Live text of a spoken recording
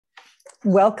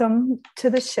welcome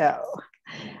to the show.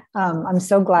 I'm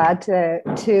so glad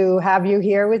to have you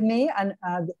here with me.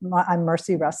 I'm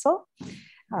Mercy Russell,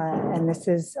 and this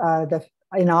is the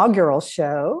inaugural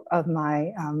show of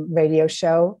my radio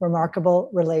show, Remarkable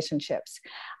Relationships.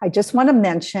 I just want to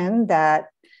mention that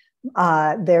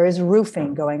there is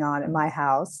roofing going on in my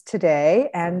house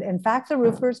today. And in fact, the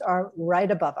roofers are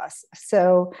right above us.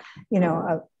 So,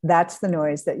 that's the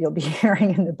noise that you'll be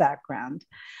hearing in the background.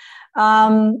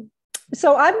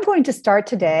 So I'm going to start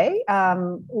today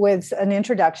with an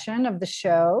introduction of the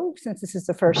show, since this is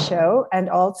the first show, and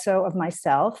also of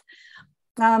myself.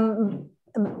 But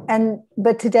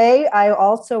today I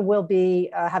also will be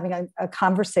having a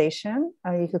conversation.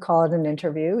 You could call it an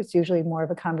interview. It's usually more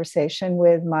of a conversation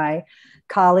with my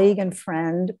colleague and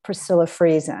friend, Priscilla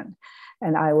Friesen.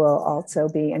 And I will also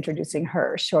be introducing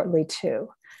her shortly too.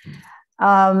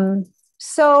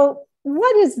 So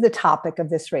what is the topic of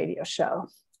this radio show?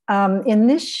 In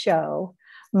this show,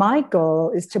 my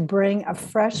goal is to bring a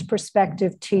fresh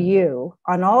perspective to you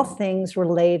on all things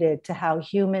related to how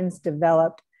humans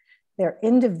develop their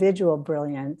individual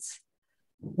brilliance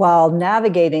while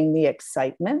navigating the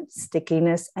excitement,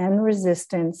 stickiness, and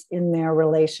resistance in their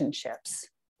relationships.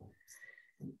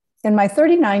 In my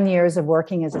 39 years of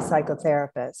working as a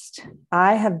psychotherapist,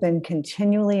 I have been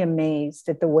continually amazed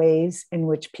at the ways in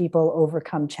which people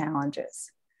overcome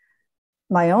challenges.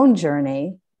 My own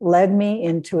journey led me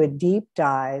into a deep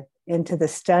dive into the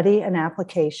study and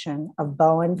application of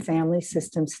Bowen family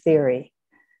systems theory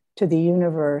to the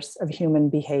universe of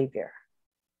human behavior.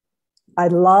 I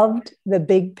loved the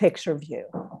big picture view,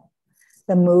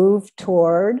 the move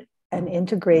toward an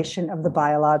integration of the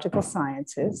biological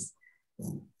sciences,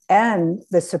 and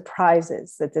the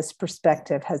surprises that this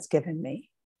perspective has given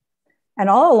me. And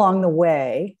all along the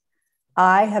way,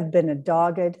 I have been a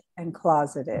dogged and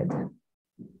closeted.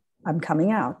 I'm coming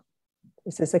out.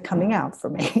 This is a coming out for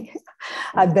me.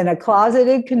 I've been a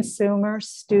closeted consumer,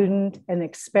 student, and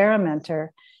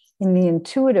experimenter in the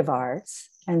intuitive arts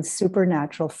and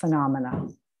supernatural phenomena.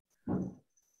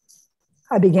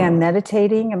 I began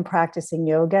meditating and practicing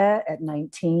yoga at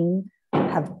 19,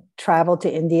 have traveled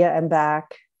to India and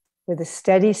back with a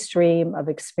steady stream of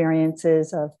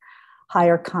experiences of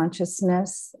higher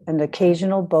consciousness and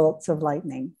occasional bolts of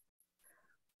lightning.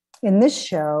 In this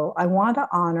show, I want to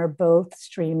honor both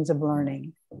streams of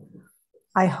learning.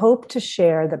 I hope to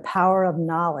share the power of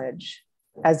knowledge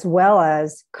as well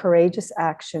as courageous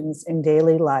actions in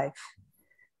daily life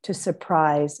to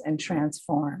surprise and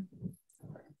transform.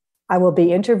 I will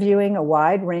be interviewing a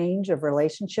wide range of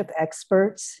relationship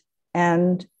experts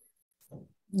and,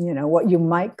 what you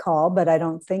might call, but I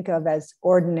don't think of as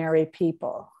ordinary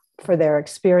people, for their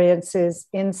experiences,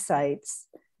 insights,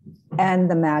 and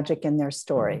the magic in their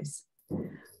stories.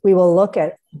 We will look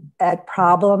at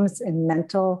problems in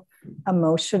mental,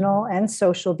 emotional, and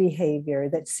social behavior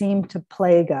that seem to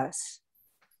plague us,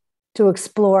 to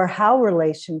explore how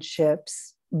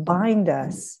relationships bind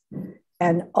us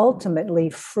and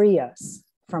ultimately free us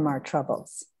from our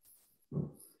troubles.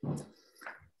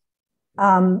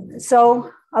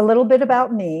 So a little bit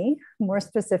about me, more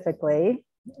specifically.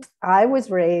 I was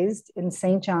raised in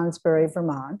St. Johnsbury,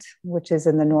 Vermont, which is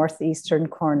in the northeastern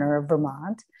corner of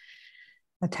Vermont,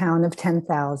 a town of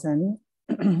 10,000,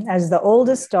 as the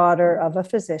oldest daughter of a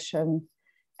physician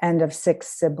and of 6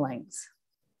 siblings.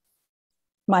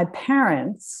 My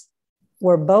parents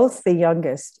were both the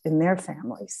youngest in their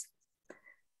families.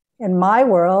 In my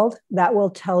world, that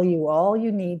will tell you all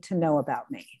you need to know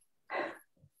about me.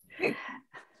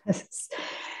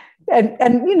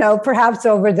 And perhaps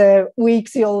over the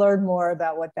weeks, you'll learn more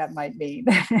about what that might mean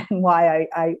and why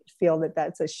I feel that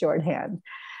that's a shorthand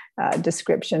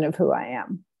description of who I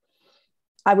am.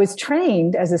 I was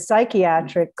trained as a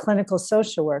psychiatric clinical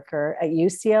social worker at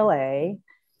UCLA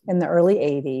in the early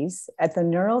 80s at the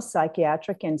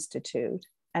Neuropsychiatric Institute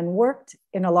and worked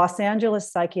in a Los Angeles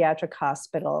psychiatric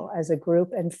hospital as a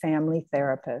group and family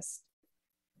therapist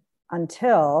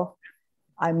until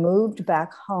I moved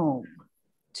back home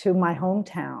to my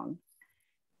hometown,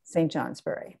 St.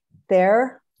 Johnsbury.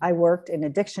 There, I worked in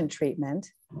addiction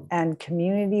treatment and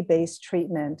community-based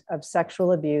treatment of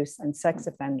sexual abuse and sex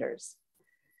offenders.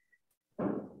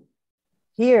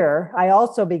 Here, I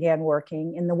also began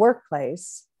working in the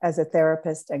workplace as a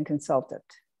therapist and consultant.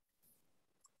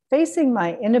 Facing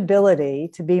my inability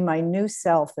to be my new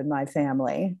self in my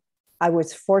family, I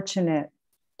was fortunate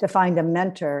to find a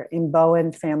mentor in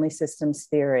Bowen family systems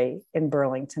theory in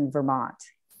Burlington, Vermont.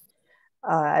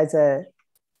 I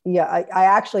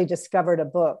actually discovered a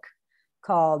book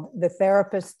called The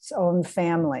Therapist's Own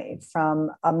Family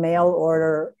from a mail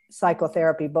order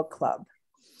psychotherapy book club.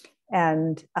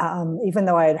 And even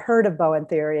though I had heard of Bowen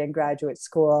theory in graduate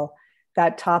school,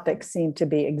 that topic seemed to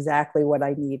be exactly what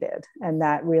I needed. And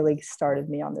that really started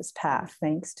me on this path,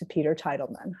 thanks to Peter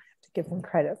Teitelman. I have to give him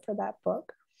credit for that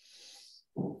book.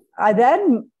 I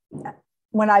then,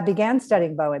 when I began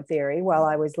studying Bowen theory while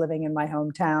I was living in my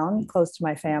hometown, close to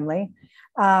my family,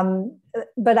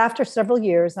 but after several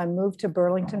years, I moved to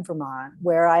Burlington, Vermont,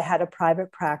 where I had a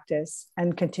private practice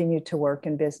and continued to work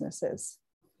in businesses.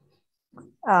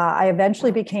 I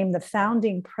eventually became the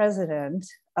founding president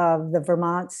of the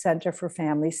Vermont Center for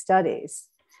Family Studies.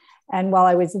 And while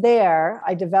I was there,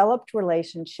 I developed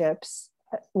relationships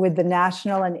with the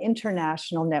national and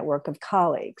international network of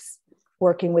colleagues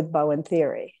working with Bowen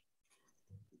theory.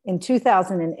 In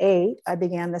 2008, I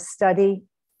began the study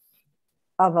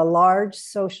of a large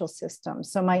social system.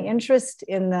 So my interest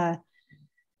in the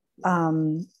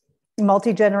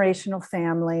multi-generational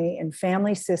family and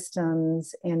family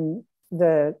systems, in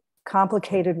the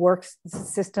complicated work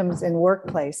systems in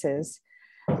workplaces.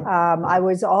 I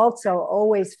was also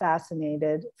always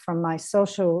fascinated from my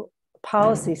social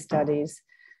policy studies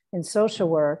in social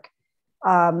work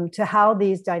to how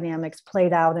these dynamics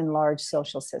played out in large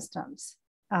social systems.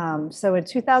 So in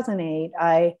 2008,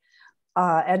 I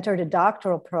entered a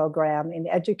doctoral program in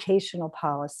educational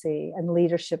policy and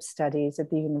leadership studies at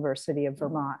the University of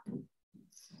Vermont.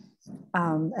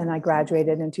 And I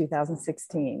graduated in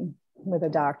 2016 with a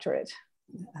doctorate,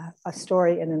 a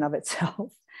story in and of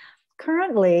itself.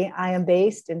 Currently, I am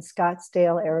based in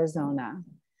Scottsdale, Arizona,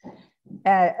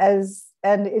 and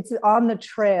it's on the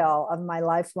trail of my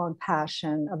lifelong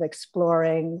passion of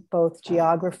exploring both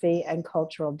geography and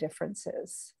cultural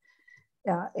differences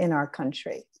in our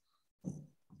country.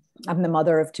 I'm the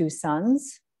mother of two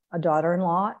sons, a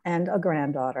daughter-in-law and a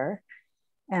granddaughter.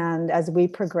 And as we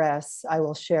progress, I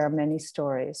will share many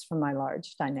stories from my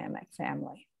large dynamic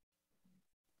family.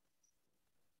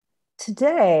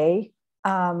 Today,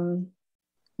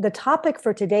 the topic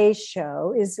for today's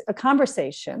show is a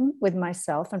conversation with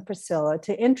myself and Priscilla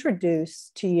to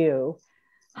introduce to you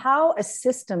how a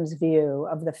systems view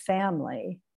of the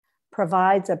family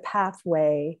provides a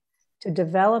pathway to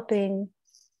developing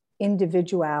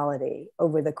individuality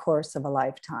over the course of a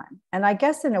lifetime. And I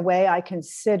guess in a way I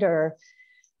consider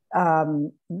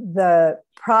the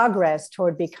progress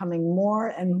toward becoming more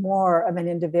and more of an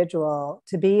individual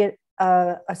to be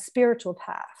a spiritual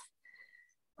path.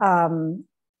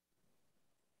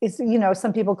 It's, you know,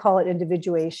 some people call it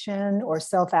individuation or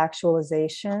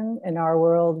self-actualization. In our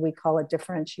world, we call it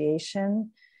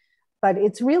differentiation. But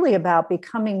it's really about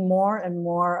becoming more and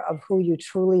more of who you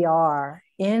truly are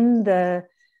in the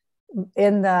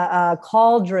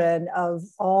cauldron of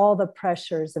all the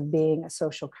pressures of being a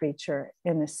social creature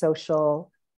in a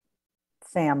social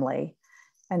family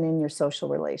and in your social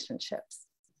relationships.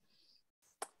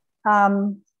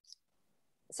 So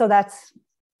that's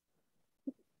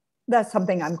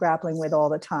something I'm grappling with all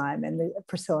the time, and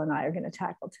Priscilla and I are going to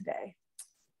tackle today.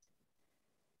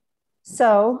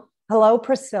 So, hello,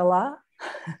 Priscilla.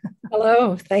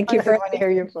 Hello, thank you I want to hear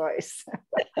your voice.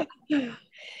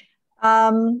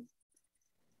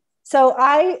 So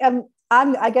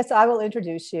I guess I will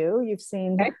introduce you. You've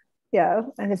seen, okay. Yeah,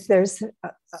 and if there's,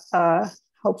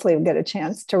 hopefully we'll get a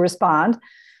chance to respond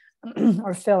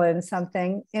or fill in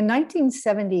something. In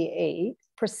 1978,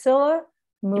 Priscilla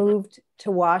moved to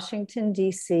Washington,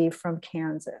 D.C. from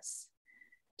Kansas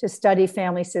to study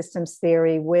family systems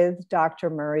theory with Dr.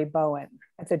 Murray Bowen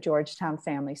at the Georgetown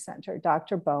Family Center.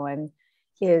 Dr. Bowen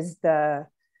is the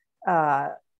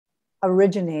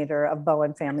originator of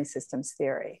Bowen family systems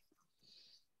theory.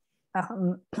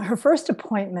 Her first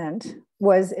appointment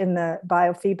was in the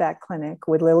Biofeedback clinic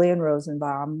with Lillian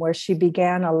Rosenbaum, where she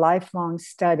began a lifelong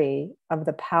study of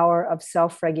the power of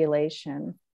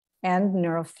self-regulation and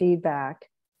neurofeedback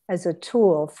as a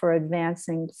tool for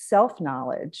advancing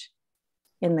self-knowledge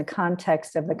in the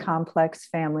context of the complex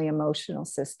family emotional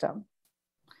system.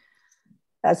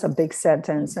 That's a big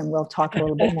sentence, and we'll talk a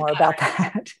little bit more about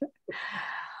that.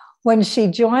 When she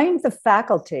joined the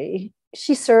faculty,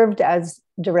 she served as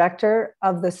director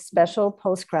of the special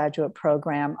postgraduate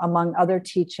program, among other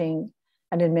teaching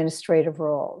and administrative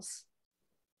roles.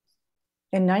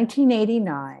 In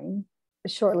 1989,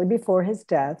 shortly before his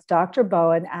death, Dr.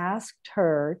 Bowen asked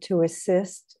her to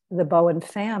assist the Bowen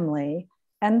family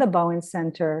and the Bowen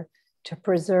Center to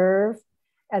preserve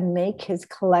and make his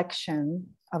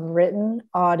collection of written,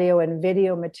 audio, and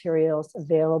video materials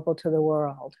available to the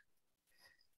world.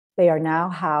 They are now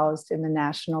housed in the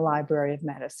National Library of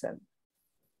Medicine.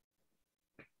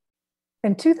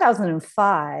 In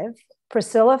 2005,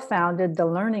 Priscilla founded the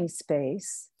Learning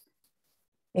Space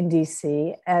in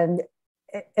DC, and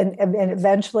and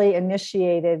eventually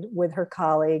initiated with her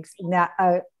colleagues,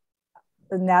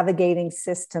 Navigating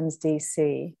Systems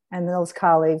DC. And those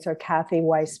colleagues are Kathy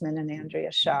Weissman and Andrea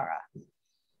Shara.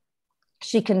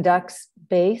 She conducts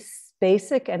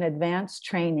basic and advanced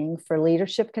training for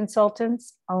leadership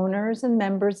consultants, owners and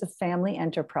members of family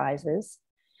enterprises,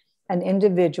 and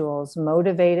individuals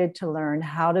motivated to learn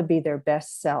how to be their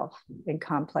best self in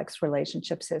complex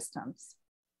relationship systems.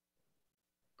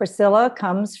 Priscilla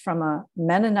comes from a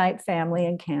Mennonite family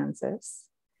in Kansas.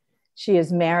 She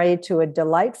is married to a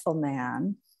delightful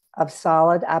man of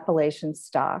solid Appalachian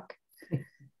stock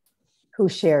who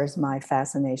shares my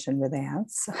fascination with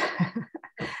ants.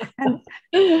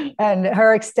 and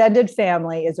her extended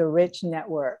family is a rich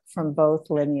network from both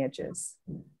lineages.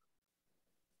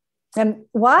 And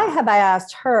why have I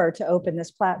asked her to open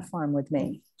this platform with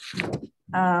me?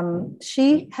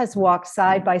 She has walked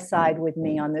side by side with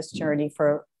me on this journey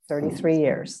for 33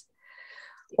 years.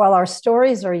 While our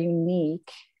stories are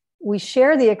unique, we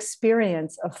share the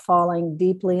experience of falling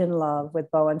deeply in love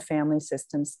with Bowen family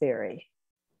systems theory.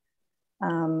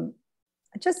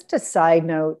 Just a side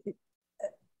note,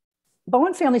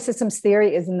 Bowen family systems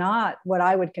theory is not what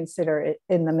I would consider it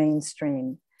in the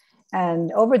mainstream.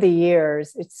 And over the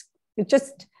years,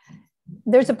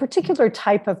 there's a particular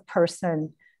type of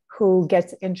person who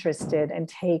gets interested and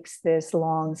takes this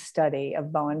long study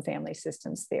of Bowen family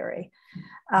systems theory.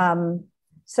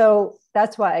 So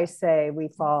that's why I say we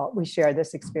share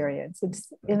this experience.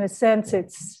 It's, in a sense,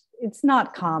 it's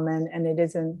not common, and it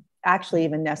isn't actually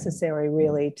even necessary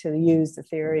really to use the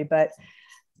theory, but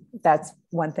that's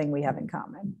one thing we have in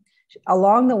common.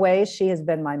 Along the way, she has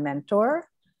been my mentor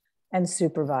and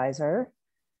supervisor.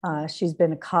 She's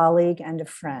been a colleague and a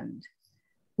friend.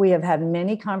 We have had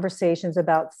many conversations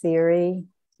about theory,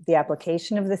 the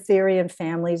application of the theory in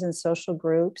families and social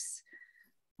groups,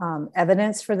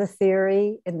 evidence for the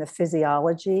theory in the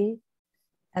physiology,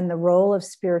 and the role of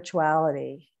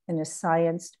spirituality in a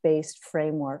science-based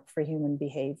framework for human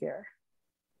behavior.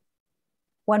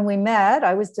 When we met,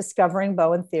 I was discovering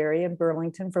Bowen theory in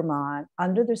Burlington, Vermont,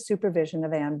 under the supervision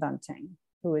of Ann Bunting,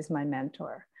 who is my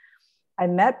mentor. I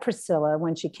met Priscilla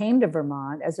when she came to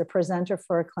Vermont as a presenter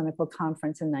for a clinical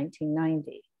conference in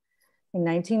 1990. In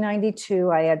 1992,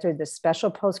 I entered the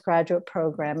special postgraduate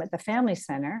program at the Family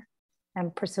Center,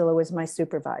 and Priscilla was my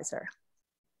supervisor.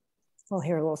 We'll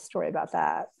hear a little story about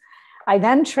that. I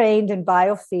then trained in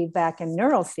biofeedback and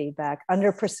neurofeedback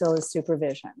under Priscilla's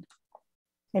supervision.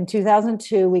 In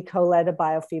 2002, we co-led a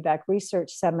biofeedback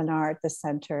research seminar at the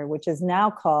center, which is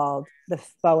now called the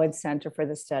Bowen Center for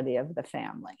the Study of the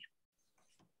Family.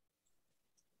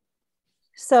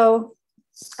 So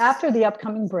after the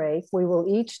upcoming break, we will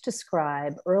each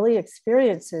describe early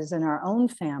experiences in our own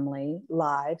family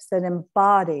lives that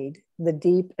embodied the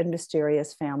deep and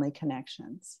mysterious family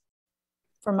connections.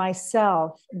 For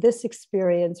myself, this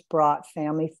experience brought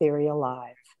family theory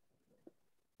alive.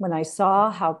 When I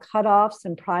saw how cutoffs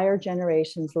in prior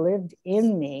generations lived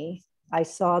in me, I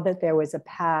saw that there was a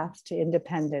path to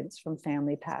independence from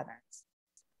family patterns.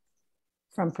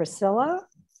 From Priscilla,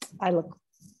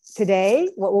 today,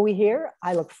 what will we hear?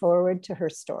 I look forward to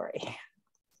her story.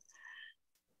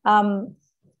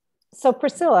 So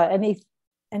Priscilla,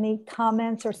 any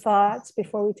comments or thoughts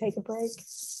before we take a break?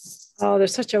 Oh,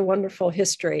 there's such a wonderful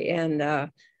history.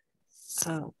 And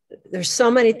there's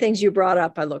so many things you brought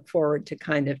up I look forward to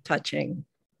kind of touching.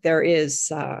 There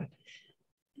is,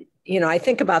 I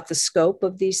think about the scope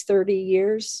of these 30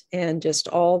 years and just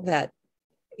all that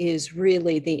is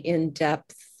really the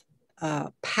in-depth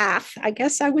path, I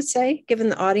guess I would say, given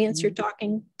the audience you're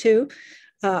talking to,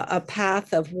 a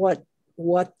path of what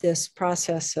this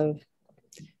process of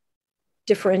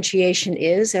differentiation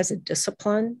is as a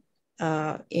discipline,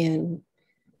 in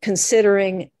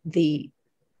considering the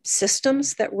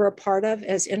systems that we're a part of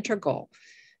as integral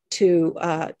to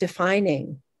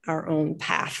defining our own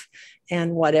path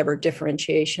and whatever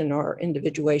differentiation or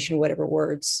individuation, whatever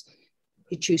words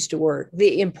you choose to word.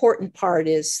 The important part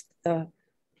is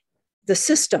the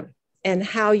system and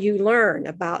how you learn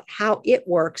about how it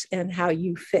works and how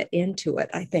you fit into it.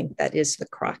 I think that is the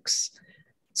crux.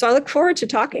 So I look forward to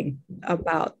talking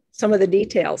about some of the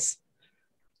details,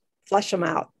 flesh them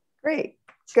out. Great,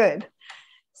 good.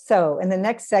 So in the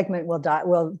next segment,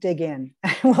 we'll dig in.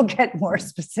 We'll get more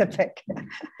specific.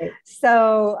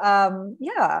 So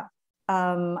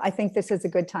I think this is a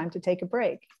good time to take a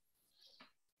break.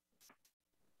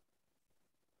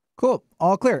 Cool,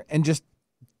 all clear. And just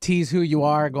tease who you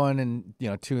are going and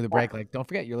to the break. Like, don't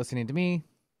forget, you're listening to me.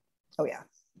 Oh yeah.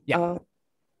 Yeah.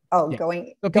 Oh, Yeah.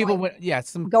 going. So people went, yeah,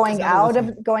 Going out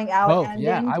both. ending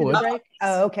Yeah, I to the would. break.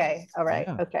 Oh, okay. All right.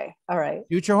 Yeah. Okay. All right.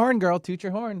 Toot your horn, girl. Toot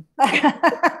your horn.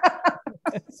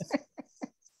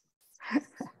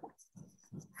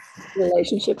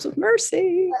 Relationships with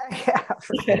mercy. Yeah.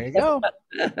 There you go.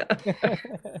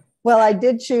 Well, I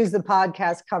did choose the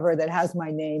podcast cover that has my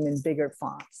name in bigger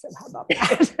fonts. So how about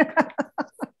that?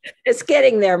 It's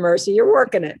getting there, Mercy. You're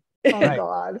working it. Oh, Right.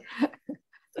 God.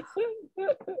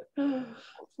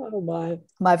 Oh, my.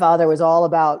 My father was all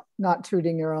about not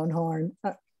tooting your own horn.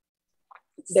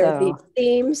 These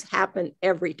themes happen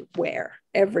everywhere.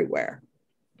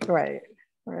 Right.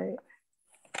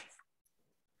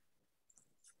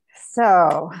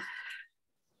 So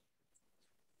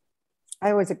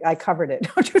I covered it,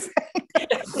 don't you think?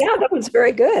 Yeah, that was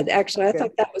very good. Actually,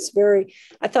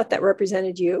 I thought that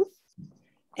represented you.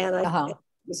 And I think it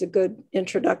was a good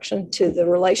introduction to the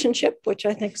relationship, which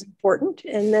I think is important.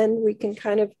 And then we can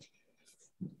kind of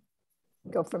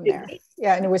go from there.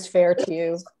 Yeah, and it was fair to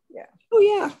you. Yeah. Oh,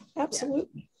 yeah,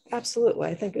 absolutely. Yeah. Absolutely.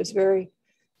 I think it was very,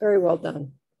 very well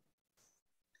done.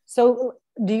 So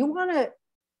do you want to,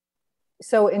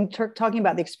 talking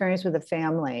about the experience with the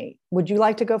family, would you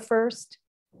like to go first?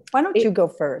 Why don't you go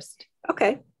first?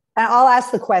 Okay. And I'll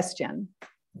ask the question.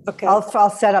 Okay. I'll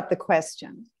set up the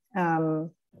question.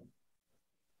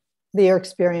 Your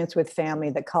experience with family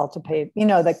that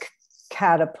that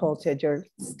catapulted your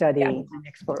study and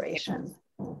exploration.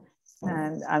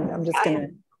 And I'm just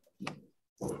going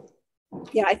to.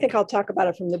 Yeah, I think I'll talk about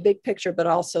it from the big picture, but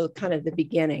also kind of the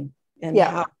beginning and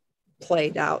how it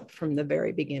played out from the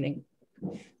very beginning.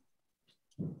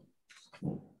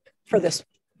 For this.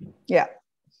 Yeah.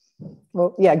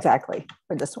 Well, yeah, exactly.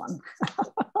 For this one.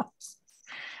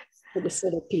 For this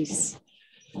little piece.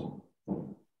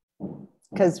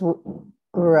 Because,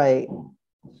 right.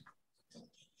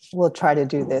 We'll try to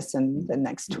do this in the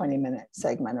next 20-minute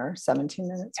segment or 17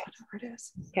 minutes, whatever it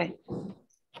is. Okay.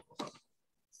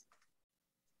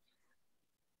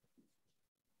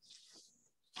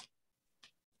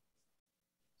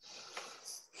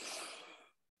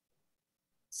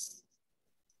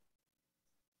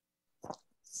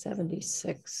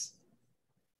 '76.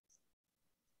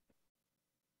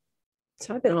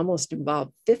 So I've been almost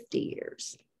involved 50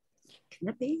 years. Can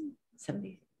that be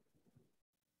 70?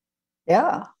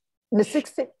 Yeah. In the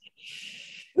 60s.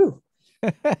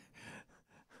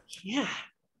 Yeah.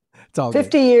 It's all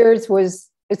 50 good. years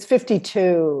it's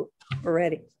 52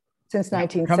 already. Since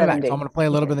 1970. Coming back. So I'm going to play a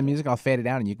little bit of the music. I'll fade it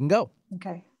down and you can go.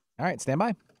 Okay. All right. Stand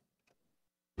by.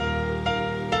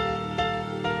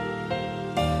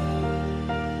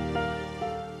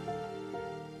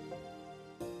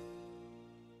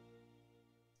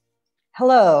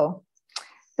 Hello,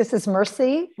 this is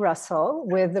Mercy Russell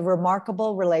with the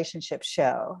Remarkable Relationship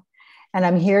Show. And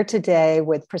I'm here today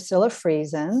with Priscilla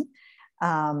Friesen.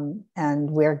 And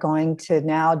we're going to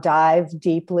now dive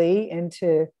deeply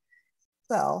into,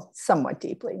 somewhat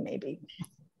deeply, maybe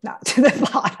not to the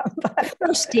bottom, but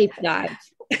first deep dive.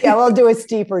 Yeah, we'll do a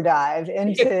steeper dive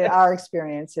into our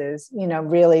experiences,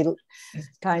 really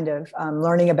kind of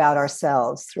learning about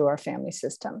ourselves through our family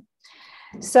system.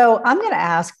 So I'm going to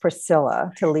ask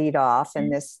Priscilla to lead off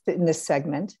in this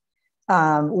segment,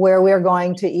 where we're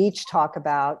going to each talk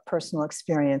about personal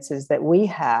experiences that we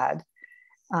had.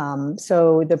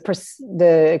 So the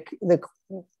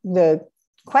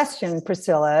question,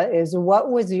 Priscilla, is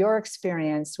what was your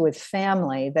experience with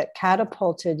family that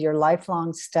catapulted your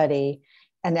lifelong study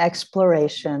and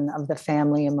exploration of the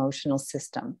family emotional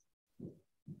system?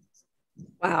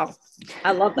 Wow.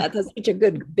 I love that. That's such a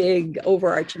good, big,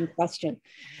 overarching question.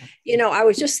 I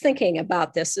was just thinking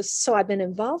about this. So I've been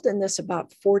involved in this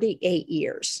about 48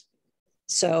 years.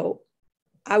 So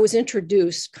I was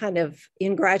introduced kind of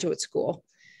in graduate school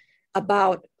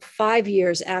about 5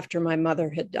 years after my mother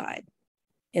had died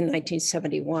in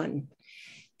 1971.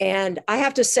 And I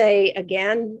have to say,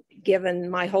 again, given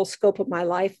my whole scope of my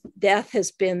life, death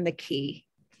has been the key.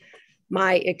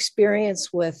 My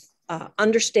experience with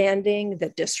understanding the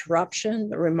disruption,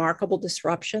 the remarkable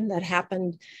disruption that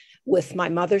happened with my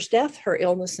mother's death, her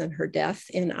illness and her death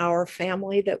in our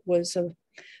family that was a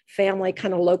family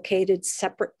kind of located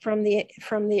separate from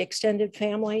the extended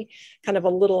family, kind of a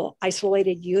little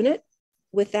isolated unit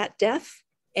with that death.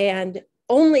 And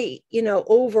only,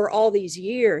 over all these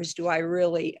years do I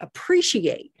really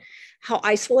appreciate how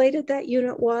isolated that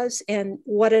unit was and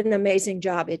what an amazing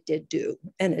job it did do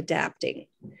in adapting.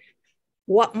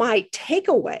 What my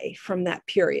takeaway from that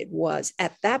period was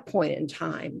at that point in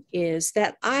time is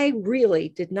that I really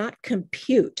did not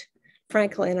compute,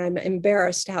 frankly, and I'm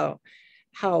embarrassed how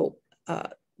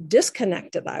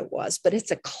disconnected I was, but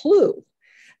it's a clue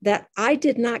that I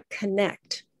did not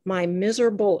connect my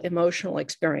miserable emotional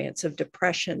experience of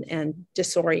depression and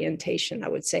disorientation, I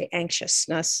would say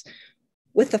anxiousness,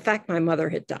 with the fact my mother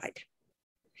had died.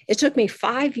 It took me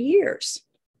 5 years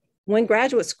when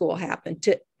graduate school happened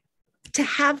to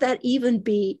have that even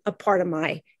be a part of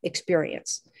my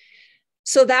experience.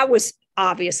 So that was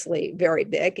obviously very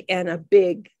big and a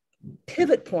big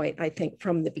pivot point, I think,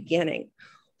 from the beginning.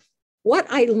 What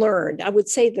I learned, I would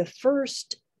say the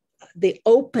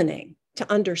opening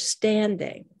to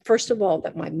understanding, first of all,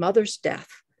 that my mother's death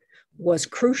was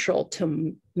crucial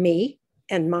to me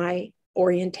and my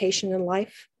orientation in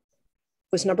life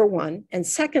was number one. And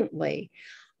secondly,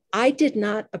 I did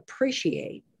not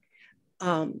appreciate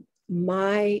how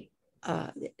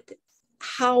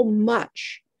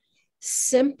much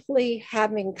simply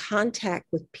having contact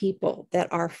with people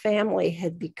that our family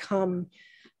had become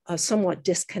somewhat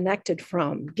disconnected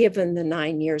from, given the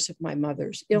 9 years of my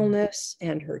mother's illness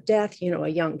and her death, a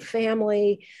young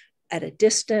family at a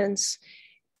distance,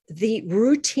 the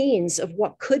routines of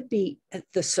what could be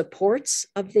the supports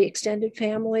of the extended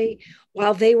family,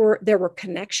 while there were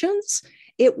connections,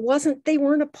 they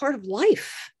weren't a part of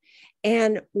life.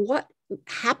 And what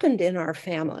happened in our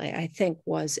family, I think,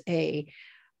 was an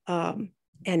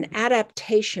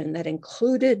adaptation that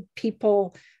included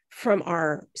people from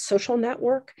our social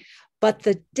network, but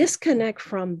the disconnect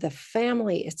from the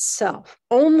family itself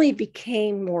only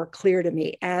became more clear to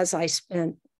me as I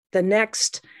spent the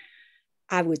next,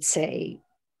 I would say,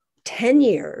 10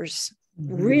 years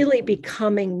really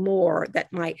becoming more,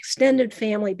 that my extended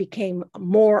family became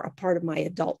more a part of my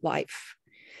adult life.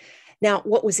 Now,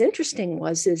 what was interesting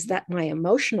is that my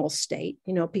emotional state,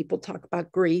 people talk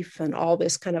about grief and all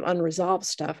this kind of unresolved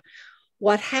stuff.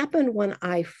 What happened when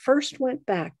I first went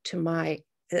back to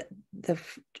the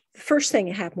first thing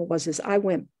that happened is I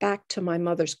went back to my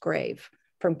mother's grave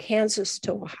from Kansas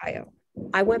to Ohio.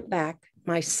 I went back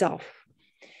myself.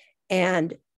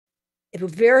 And a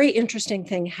very interesting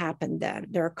thing happened then.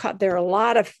 There are a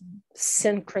lot of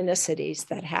synchronicities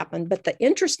that happened, but the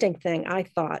interesting thing I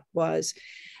thought was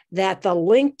that the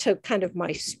link to kind of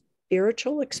my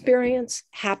spiritual experience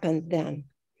happened then.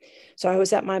 So I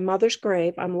was at my mother's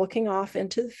grave. I'm looking off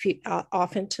into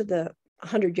the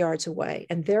 100 yards away,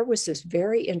 and there was this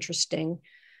very interesting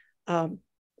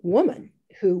woman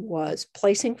who was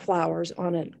placing flowers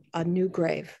on a new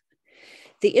grave.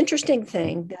 The interesting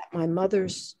thing that my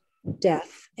mother's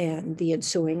death and the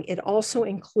ensuing, it also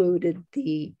included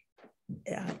the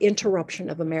interruption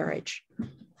of a marriage.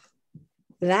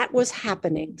 That was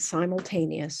happening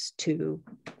simultaneous to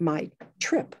my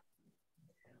trip.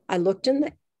 I looked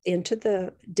into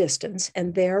the distance,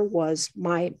 and there was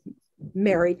my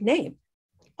married name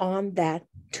on that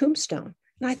tombstone.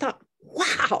 And I thought,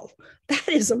 wow, that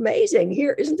is amazing.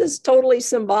 Here, isn't this totally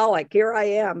symbolic? Here I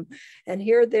am. And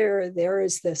here there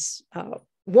is this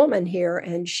woman here,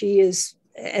 and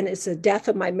it's a death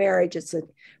of my marriage. It's a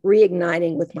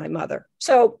reigniting with my mother.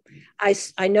 So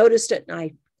I noticed it and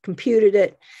I computed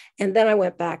it. And then I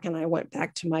went back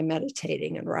to my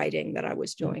meditating and writing that I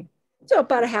was doing. So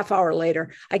about a half hour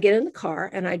later, I get in the car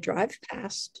and I drive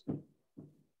past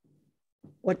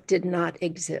what did not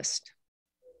exist.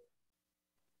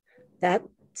 That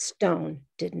stone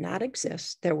did not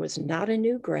exist. There was not a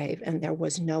new grave, and there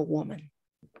was no woman.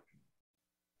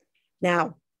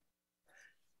 Now,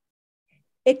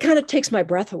 it kind of takes my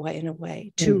breath away in a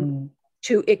way to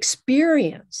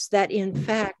experience that, in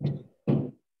fact,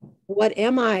 what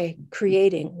am I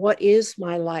creating? What is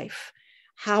my life?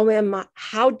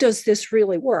 How does this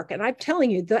really work? And I'm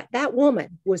telling you that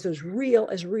woman was as real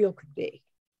could be.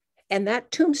 And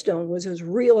that tombstone was as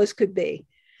real as could be.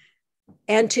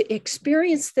 And to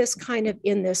experience this kind of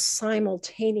in this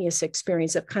simultaneous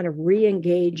experience of kind of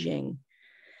re-engaging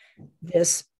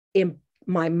this in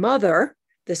my mother,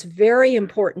 this very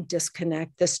important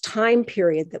disconnect, this time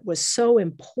period that was so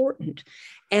important,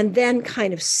 and then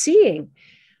kind of seeing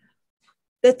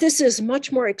that this is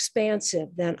much more expansive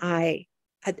than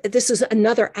this is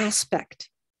another aspect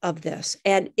of this.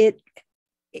 And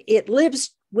it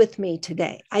lives with me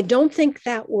today. I don't think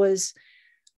that was,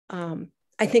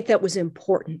 I think that was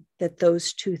important that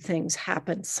those two things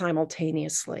happened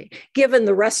simultaneously, given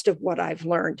the rest of what I've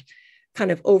learned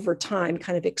kind of over time,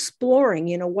 kind of exploring,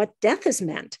 what death has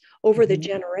meant over the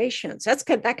generations.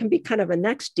 That can be kind of a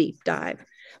next deep dive.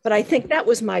 But I think that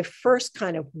was my first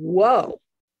kind of whoa.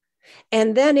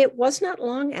 And then it was not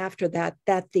long after that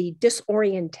the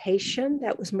disorientation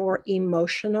that was more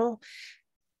emotional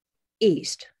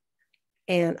eased.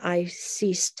 And I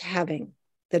ceased having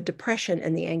the depression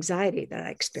and the anxiety that I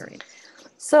experienced.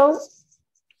 So,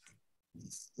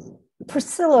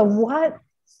 Priscilla, what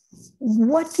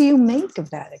What do you make of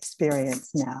that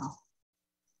experience now?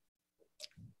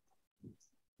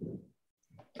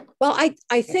 Well,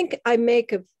 I think I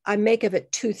make of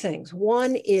it two things.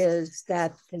 One is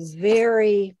that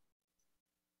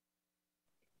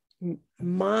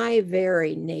my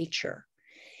very nature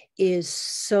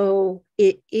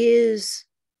it is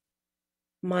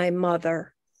my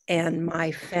mother and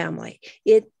my family.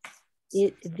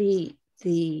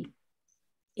 The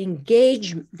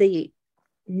engagement, the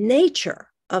nature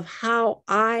of how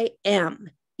I am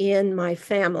in my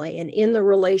family and in the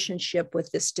relationship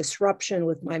with this disruption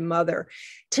with my mother,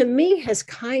 to me has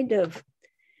kind of,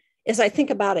 as I think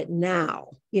about it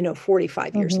now,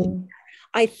 45 years later,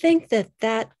 I think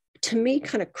that to me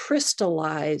kind of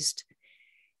crystallized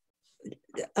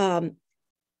the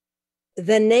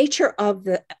nature of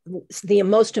the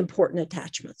most important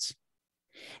attachments.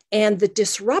 And the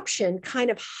disruption kind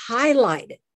of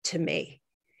highlighted to me.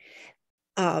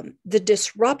 The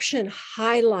disruption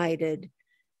highlighted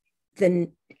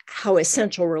how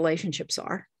essential relationships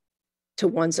are to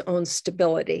one's own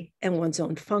stability and one's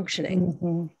own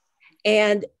functioning,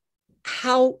 and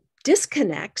how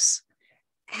disconnects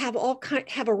have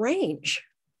a range.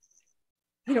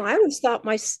 I always thought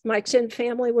my extended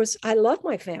family I love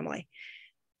my family,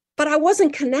 but I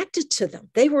wasn't connected to them.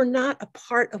 They were not a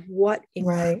part of what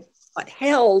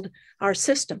held our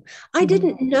system. I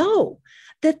didn't know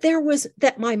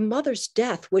that my mother's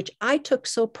death, which I took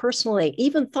so personally,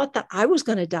 even thought that I was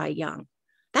going to die young.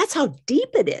 That's how deep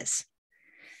it is.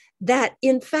 That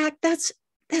in fact, that's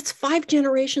 5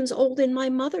 generations old in my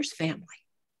mother's family,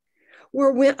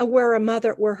 where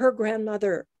her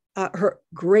grandmother, her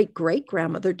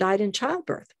great-great-grandmother died in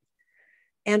childbirth.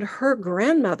 And her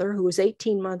grandmother, who was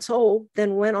 18 months old,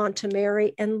 then went on to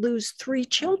marry and lose 3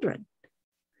 children.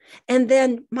 And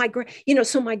then my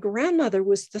grandmother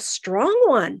was the strong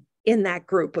one in that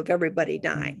group of everybody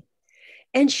dying.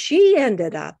 And she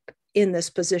ended up in this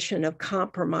position of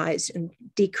compromise and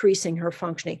decreasing her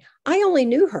functioning. I only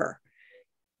knew her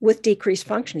with decreased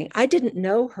functioning. I didn't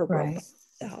know her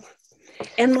robust self.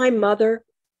 And my mother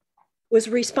was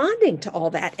responding to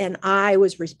all that, and I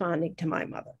was responding to my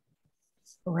mother.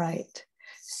 Right.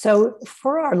 So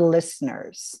for our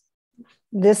listeners,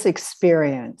 this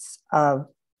experience of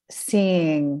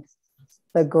seeing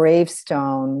the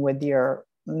gravestone with your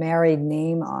married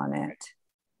name on it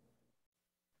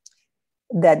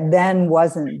that then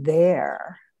wasn't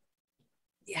there.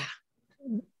 Yeah.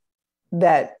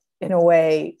 That in a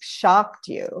way shocked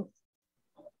you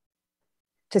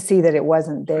to see that it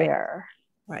wasn't there.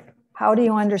 Right. How do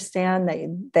you understand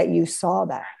that you saw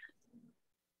that?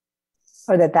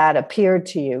 Or that appeared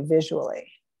to you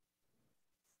visually?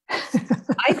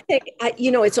 I think,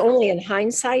 it's only in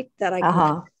hindsight that I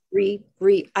can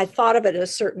I thought of it a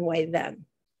certain way then.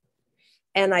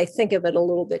 And I think of it a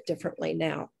little bit differently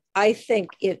now. I think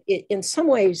it in some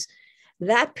ways,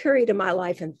 that period of my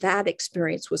life and that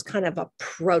experience was kind of a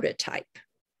prototype.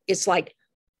 It's like,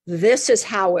 this is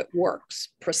how it works,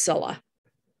 Priscilla.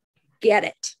 Get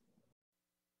it.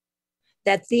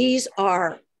 That these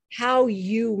are how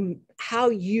you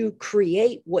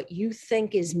create what you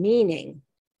think is meaning,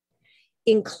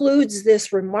 includes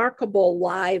this remarkable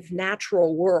live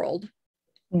natural world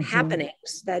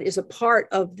happenings that is a part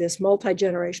of this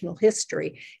multi-generational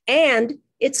history. And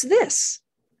it's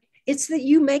that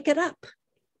you make it up.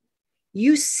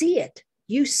 You see it.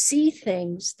 You see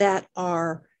things that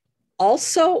are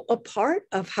also a part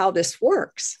of how this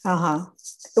works. Are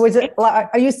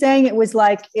you saying it was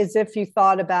like as if you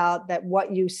thought about that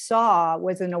what you saw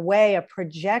was in a way a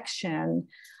projection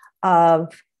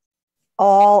of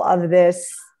all of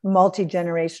this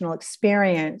multi-generational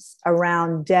experience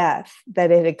around death, that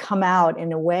it had come out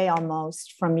in a way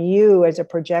almost from you as a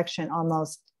projection,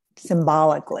 almost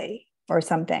symbolically or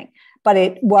something, but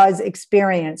it was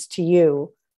experienced to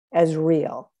you as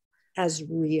real?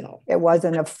 It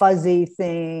wasn't a fuzzy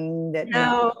thing that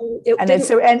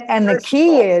and the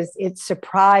key is it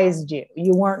surprised you.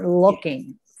 You weren't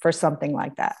looking for something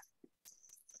like that.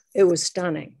 It was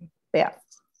stunning. Yeah.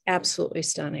 Absolutely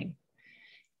stunning.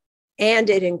 And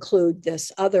it included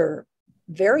this other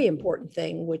very important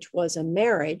thing, which was a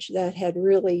marriage that had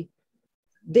really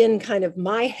been kind of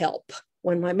my help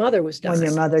when my mother was dying. When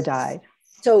your mother died.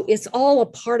 So it's all a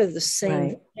part of the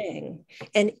same thing.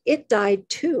 And it died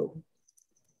too.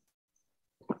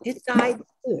 It died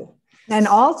too. And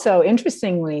also,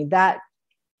 interestingly, that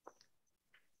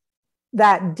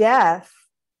death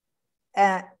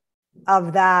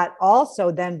of that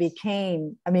also then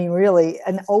became, really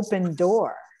an open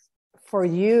door for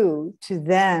you to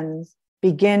then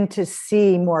begin to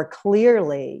see more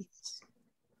clearly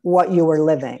what you were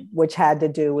living, which had to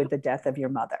do with the death of your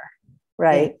mother,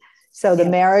 right? Yeah. So the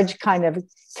marriage kind of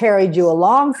carried you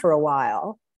along for a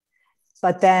while,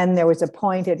 but then there was a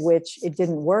point at which it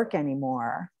didn't work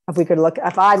anymore.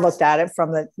 If I looked at it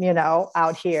from the,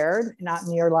 out here, not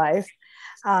in your life.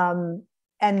 And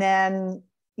then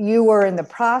you were in the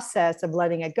process of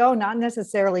letting it go, not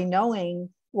necessarily knowing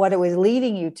what it was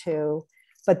leading you to,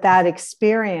 but that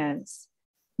experience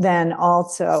then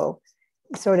also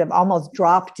sort of almost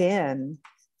dropped in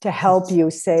to help you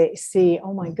see,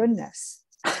 oh my goodness,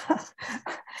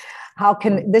 how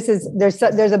can there's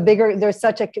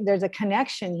a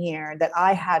connection here that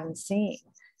I hadn't seen.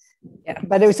 Yeah.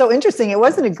 But it was so interesting. It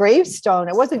wasn't a gravestone.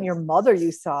 It wasn't your mother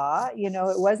you saw,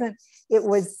 it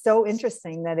was so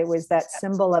interesting that it was that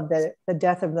symbol of the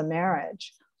death of the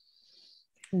marriage.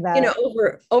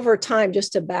 Over time,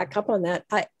 just to back up on that,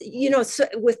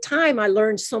 with time, I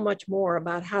learned so much more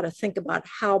about how to think about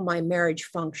how my marriage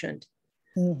functioned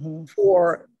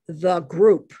for the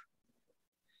group.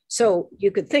 So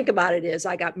you could think about it as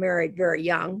I got married very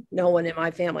young. No one in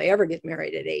my family ever get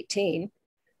married at 18.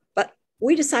 But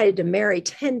we decided to marry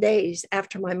 10 days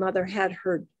after my mother had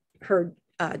her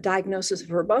diagnosis of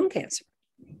her bone cancer.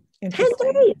 10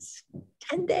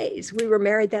 days. We were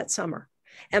married that summer.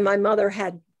 And my mother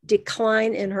had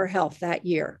decline in her health that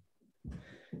year.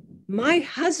 My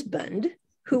husband,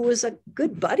 who was a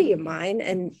good buddy of mine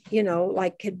and,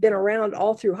 had been around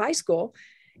all through high school,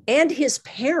 and his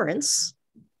parents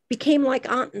became like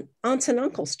aunts and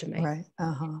uncles to me. Right.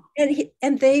 Uh-huh.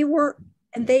 And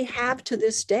they have to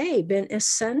this day been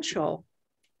essential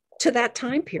to that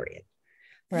time period.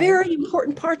 Right. Very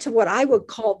important parts of what I would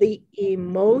call the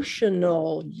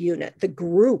emotional unit, the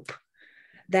group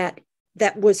that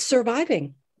was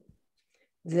surviving.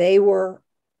 They were,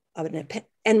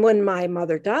 and when my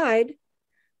mother died,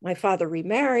 my father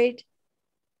remarried,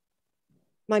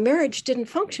 my marriage didn't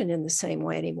function in the same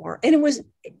way anymore. And it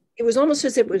was almost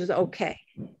as if it was okay.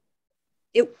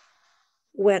 It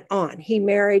went on. He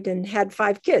married and had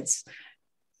 5 kids.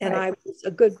 And I was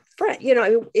a good friend,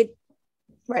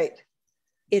 Right.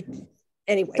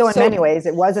 Anyway. So in many ways,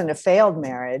 it wasn't a failed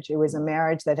marriage. It was a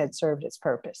marriage that had served its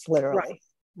purpose, literally.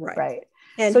 Right.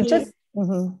 And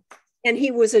so and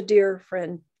he was a dear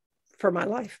friend for my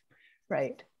life.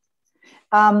 Right.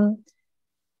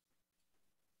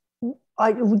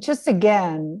 Just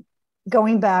again,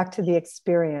 going back to the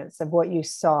experience of what you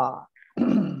saw,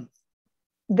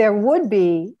 there would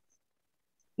be,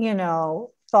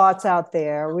 thoughts out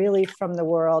there really from the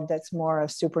world that's more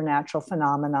of supernatural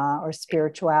phenomena or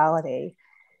spirituality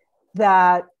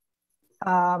that,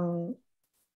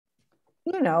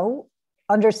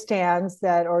 understands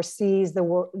that or sees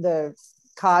the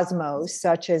cosmos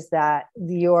such as that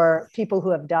your people who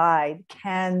have died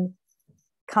can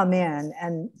come in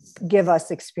and give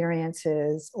us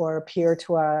experiences or appear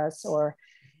to us or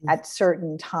at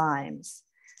certain times.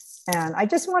 And I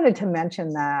just wanted to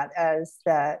mention that as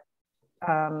that,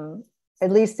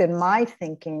 at least in my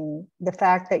thinking, the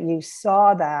fact that you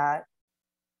saw that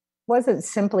wasn't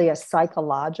simply a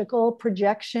psychological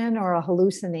projection or a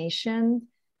hallucination.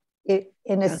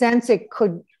 In a sense, it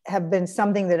could have been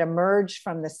something that emerged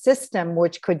from the system,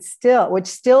 which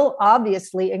still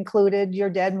obviously included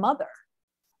your dead mother,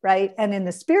 right? And in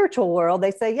the spiritual world, they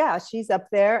say, yeah, she's up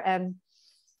there, and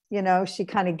she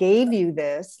kind of gave you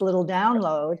this little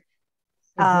download.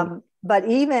 But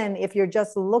even if you're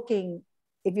just looking,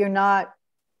 if you're not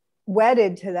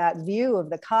wedded to that view of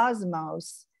the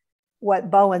cosmos, what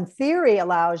Bowen theory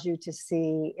allows you to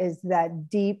see is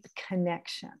that deep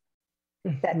connection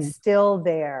that's still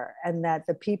there, and that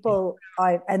the people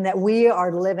and that we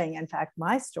are living. In fact,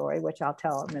 my story, which I'll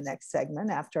tell in the next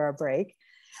segment after our break,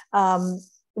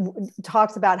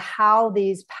 talks about how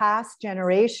these past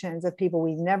generations of people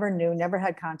we never knew, never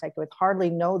had contact with,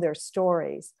 hardly know their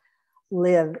stories,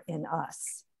 live in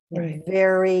us in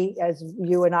very, as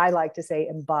you and I like to say,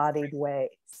 embodied ways,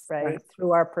 right?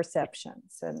 Through our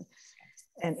perceptions and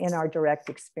in our direct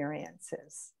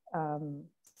experiences.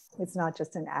 It's not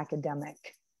just an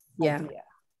academic idea.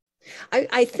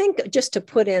 I think, just to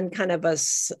put in kind of a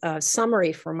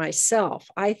summary for myself,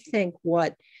 I think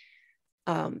what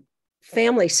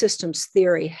family systems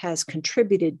theory has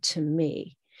contributed to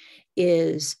me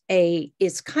is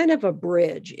it's kind of a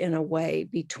bridge in a way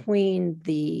between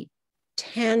the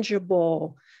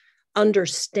tangible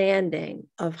understanding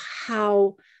of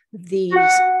how these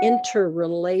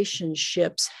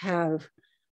interrelationships have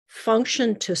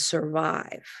functioned to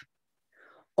survive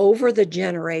over the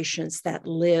generations that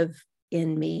live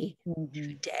in me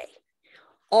today.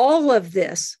 All of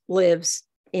this lives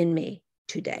in me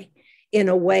today in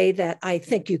a way that I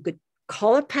think you could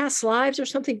call it past lives or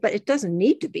something, but it doesn't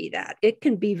need to be that. It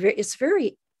can be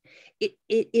it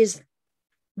is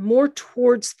more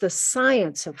towards the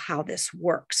science of how this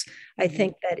works. I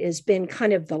think that has been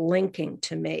kind of the linking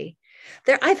to me.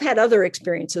 I've had other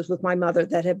experiences with my mother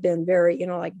that have been very,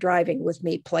 like driving with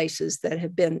me places that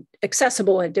have been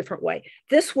accessible in a different way.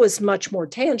 This was much more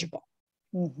tangible.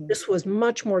 This was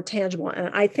much more tangible. And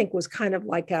I think was kind of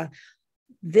like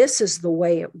this is the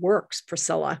way it works,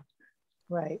 Priscilla.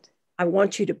 Right. I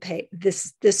want you to pay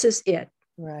this. This is it.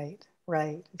 Right.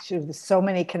 There's so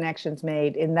many connections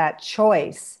made in that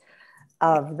choice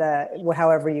of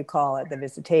however you call it, the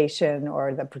visitation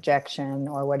or the projection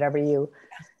or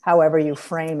however you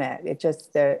frame it. It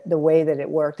just, the way that it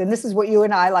worked. And this is what you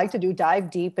and I like to do, dive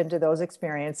deep into those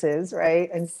experiences, right?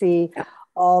 And see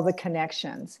all the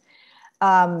connections.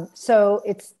 So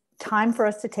it's time for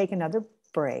us to take another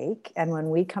break. And when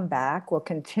we come back, we'll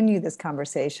continue this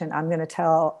conversation. I'm going to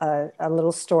tell a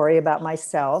little story about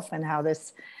myself and how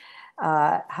this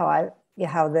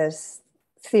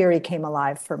theory came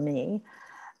alive for me.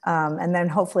 And then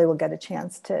hopefully we'll get a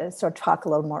chance to sort of talk a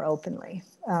little more openly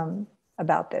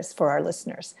about this for our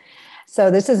listeners. So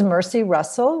this is Mercy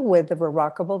Russell with the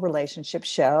Remarkable Relationship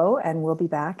Show, and we'll be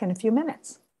back in a few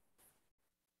minutes.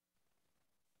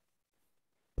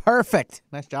 Perfect.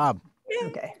 Nice job.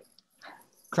 Okay.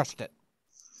 Crushed it.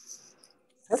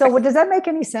 So does that make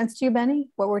any sense to you, Benny,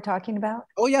 what we're talking about?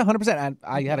 Oh, yeah, 100%.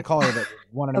 I had a caller that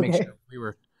wanted to make Okay. sure we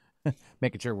were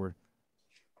making sure we're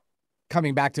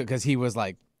coming back to it because he was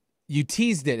like, you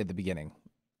teased it at the beginning.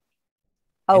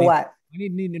 Oh, what? We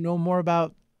need to know more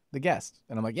about the guest.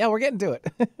 And I'm like, yeah, we're getting to it.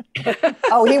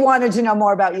 Oh, he wanted to know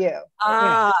more about you.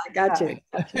 Got you.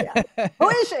 Yeah. Who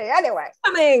is she anyway?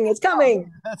 It's coming.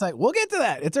 That's like, we'll get to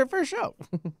that. It's our first show.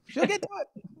 She'll get to it.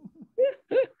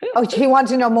 Oh, he wanted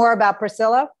to know more about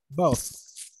Priscilla?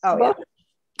 Both. Oh,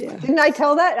 yeah. Didn't I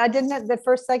tell that? I didn't the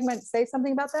first segment say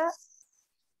something about that?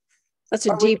 That's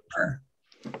a deeper.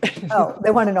 Oh,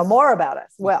 they want to know more about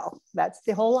us. Well, that's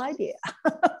the whole idea.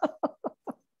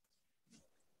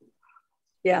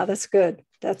 Yeah, that's good.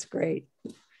 That's great.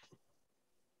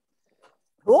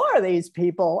 Who are these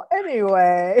people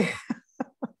anyway?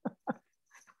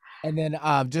 And then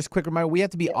just quick reminder, we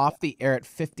have to be off the air at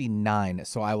 59.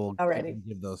 So I will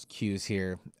give those cues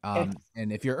here. And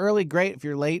if you're early, great. If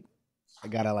you're late, I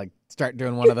got to start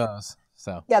doing one of those.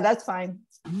 So yeah, that's fine.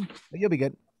 But you'll be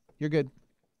good. You're good.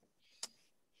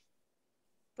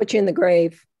 Put you in the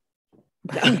grave.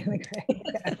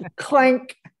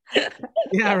 Clank.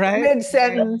 Yeah, right.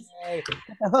 Mid-sentence.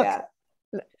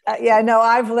 Yeah. No,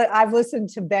 I've listened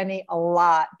to Benny a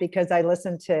lot because I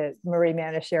listened to Marie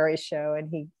Manishari's show and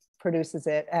he produces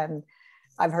it, and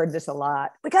I've heard this a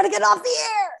lot. We got to get off the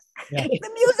air. Yeah. The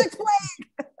music's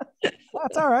playing.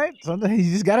 That's all right. Sometimes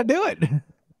you just got to do it.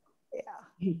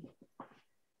 Yeah.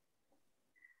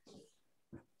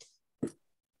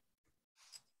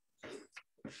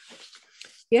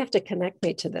 You have to connect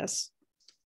me to this,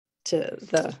 to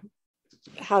the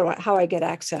how I get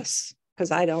access, because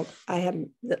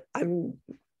I'm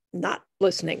not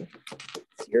listening.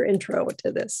 It's your intro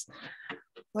to this.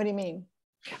 What do you mean?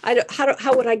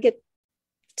 How would I get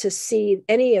to see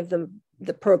any of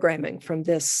the programming from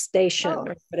this station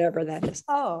or whatever that is?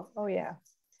 Oh yeah.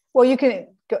 Well, you can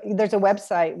go, there's a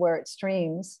website where it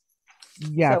streams.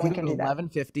 Yeah, so if you can do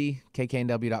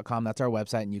 1150kknw.com, that's our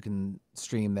website, and you can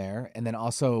stream there. And then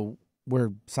also we're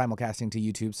simulcasting to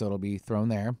YouTube, so it'll be thrown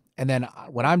there. And then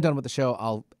when I'm done with the show,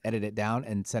 I'll edit it down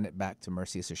and send it back to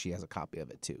Mercy so she has a copy of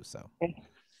it too. So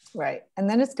right. And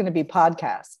then it's going to be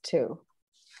podcast too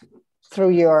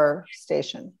through your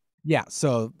station. Yeah.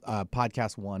 So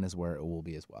podcast 1 is where it will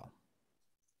be as well.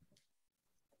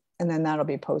 And then that'll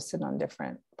be posted on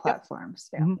different platforms.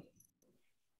 Yep. Yeah. Mm-hmm.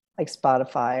 Like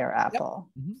Spotify or Apple.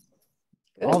 Yep.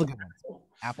 Mm-hmm. All the good ones.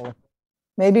 Apple.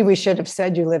 Maybe we should have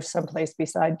said you live someplace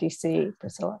beside DC,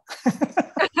 Priscilla.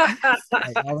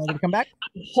 All ready to come back?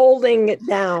 Holding it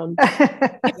down. Yeah,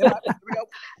 here we go.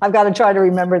 I've got to try to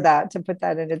remember that, to put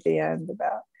that in at the end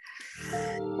about.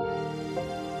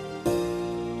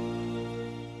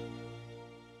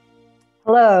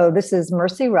 Hello, this is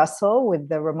Mercy Russell with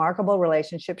the Remarkable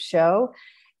Relationship Show.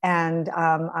 And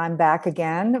I'm back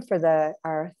again for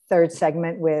our third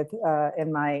segment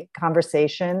in my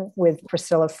conversation with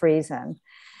Priscilla Friesen.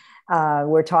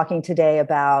 We're talking today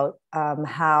about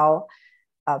how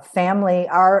family,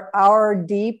 our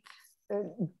deep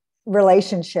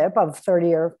relationship of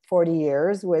 30 or 40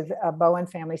 years with Bowen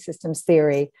family systems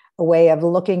theory, a way of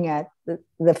looking at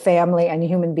the family and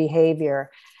human behavior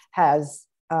has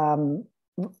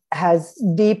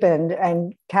deepened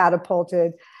and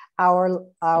catapulted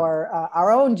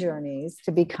our own journeys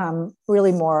to become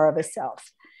really more of a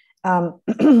self.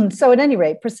 So at any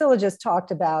rate, Priscilla just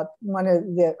talked about one of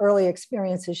the early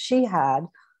experiences she had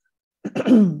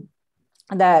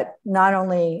that not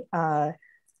only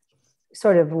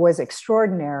sort of was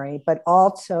extraordinary, but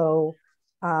also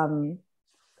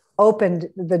opened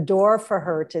the door for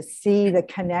her to see the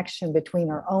connection between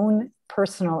her own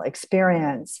personal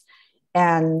experience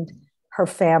and her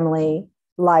family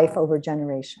life over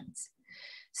generations.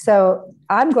 So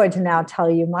I'm going to now tell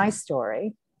you my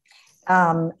story.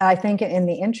 I think in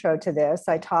the intro to this,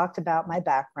 I talked about my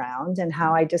background and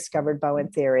how I discovered Bowen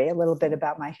theory, a little bit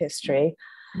about my history.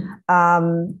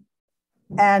 And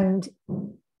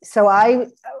so I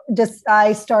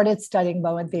started studying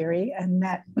Bowen theory and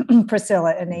met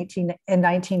Priscilla in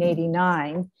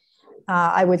 1989.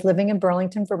 I was living in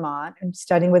Burlington, Vermont, and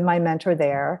studying with my mentor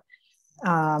there.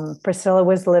 Priscilla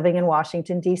was living in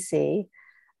Washington, D.C.,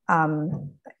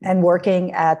 and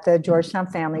working at the Georgetown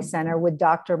Family Center with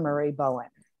Dr. Murray Bowen,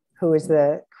 who is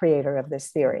the creator of this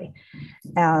theory.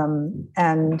 My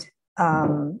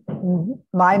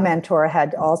mentor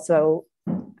had also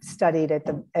studied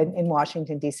in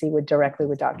Washington, D.C. directly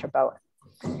with Dr. Bowen.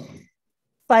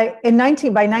 By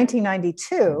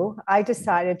 1992, I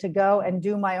decided to go and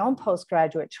do my own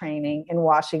postgraduate training in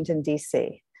Washington,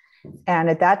 D.C. And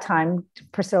at that time,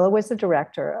 Priscilla was the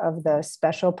director of the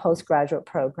special postgraduate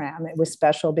program. It was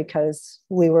special because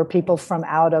we were people from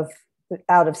out of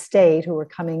state who were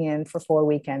coming in for 4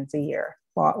 weekends a year,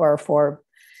 or for,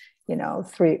 3 or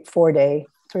 4 day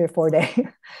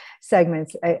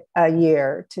segments a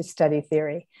year to study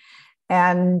theory.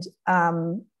 And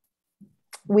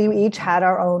we each had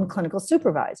our own clinical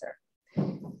supervisor.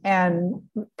 And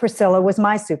Priscilla was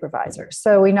my supervisor.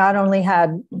 So we not only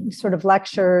had sort of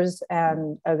lectures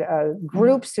and a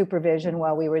group supervision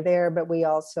while we were there, but we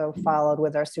also followed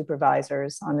with our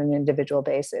supervisors on an individual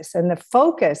basis. And the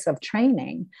focus of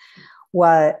training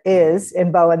is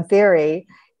in Bowen theory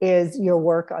is your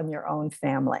work on your own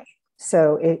family.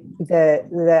 So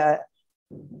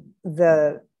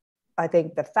I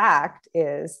think the fact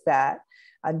is that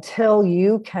until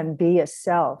you can be a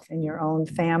self in your own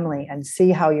family and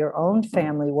see how your own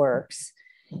family works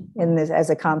in this as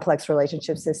a complex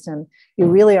relationship system, you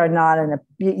really are not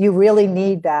you really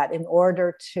need that in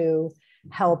order to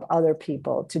help other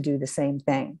people to do the same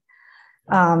thing.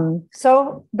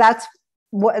 So that's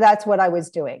what I was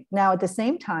doing. Now, at the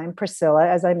same time, Priscilla,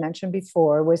 as I mentioned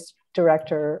before, was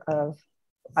director of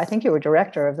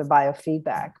the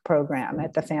Biofeedback program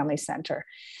at the Family Center.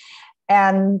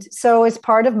 And so as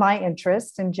part of my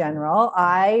interest in general,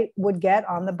 I would get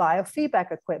on the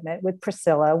biofeedback equipment with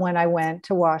Priscilla when I went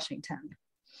to Washington.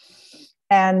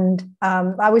 And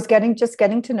I was just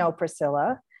getting to know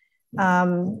Priscilla.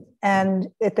 And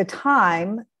at the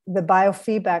time, the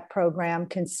biofeedback program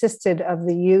consisted of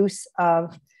the use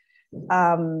of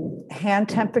hand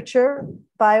temperature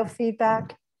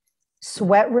biofeedback,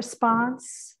 sweat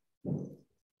response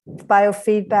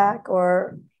biofeedback,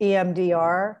 or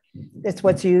EMDR. It's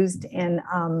what's used in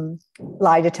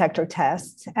lie detector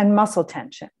tests, and muscle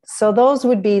tension. So those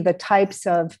would be the types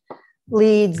of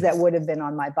leads that would have been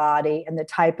on my body and the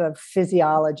type of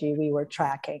physiology we were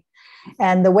tracking.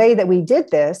 And the way that we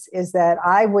did this is that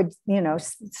I would,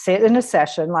 sit in a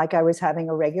session like I was having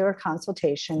a regular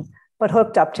consultation, but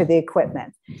hooked up to the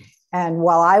equipment. And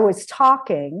while I was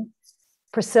talking,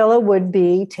 Priscilla would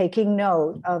be taking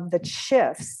note of the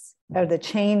shifts or the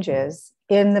changes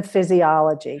in the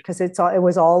physiology, because it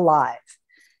was all live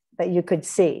that you could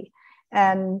see.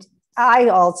 And I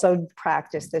also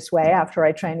practiced this way after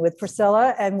I trained with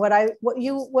Priscilla. And what I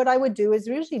would do is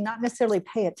usually not necessarily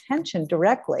pay attention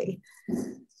directly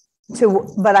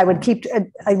to, but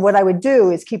what I would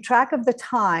do is keep track of the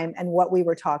time and what we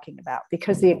were talking about,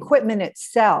 because the equipment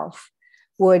itself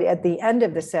would, at the end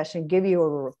of the session, give you a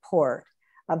report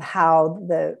of how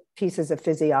the pieces of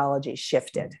physiology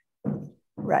shifted,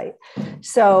 right?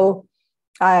 So,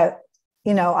 I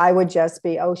would just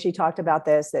be, she talked about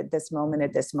this at this moment,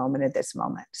 at this moment, at this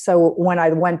moment. So when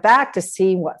I went back to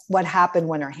see what happened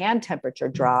when her hand temperature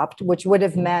dropped, which would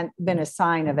have been a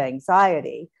sign of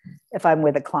anxiety, if I'm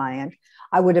with a client,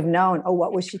 I would have known,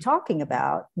 what was she talking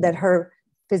about? That her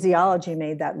physiology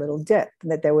made that little dip,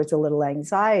 that there was a little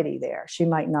anxiety there. She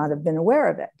might not have been aware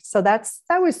of it. So that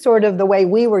was sort of the way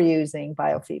we were using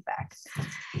biofeedback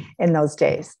in those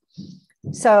days.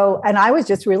 So, and I was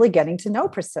just really getting to know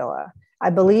Priscilla. I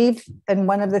believe, and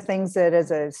one of the things that as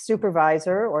a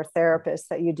supervisor or therapist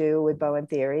that you do with Bowen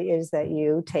theory is that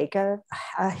you take a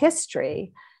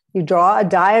history, you draw a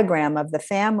diagram of the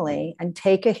family and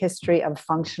take a history of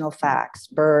functional facts,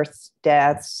 births,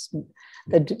 deaths,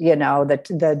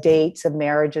 the dates of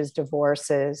marriages,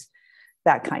 divorces,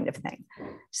 that kind of thing.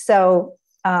 So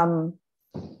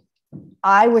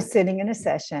I was sitting in a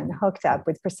session hooked up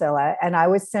with Priscilla, and I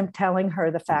was telling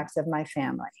her the facts of my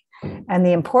family. And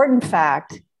the important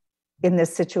fact in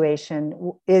this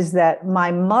situation is that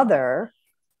my mother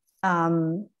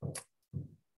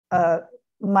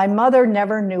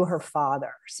never knew her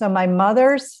father. So my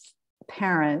mother's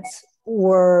parents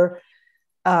were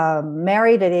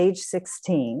married at age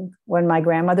 16 when my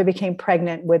grandmother became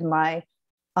pregnant with my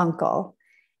uncle.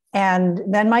 And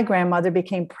then my grandmother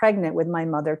became pregnant with my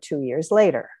mother 2 years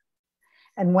later.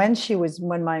 And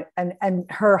and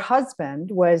her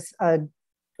husband was a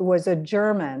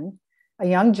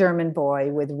young German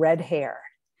boy with red hair.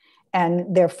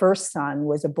 And their first son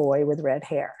was a boy with red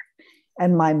hair.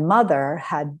 And my mother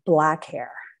had black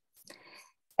hair.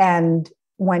 And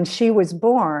when she was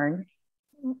born,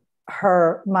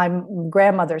 my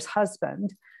grandmother's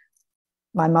husband,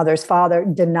 my mother's father,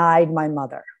 denied my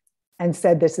mother and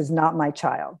said, "This is not my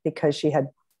child," because she had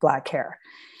black hair.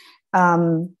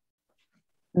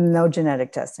 No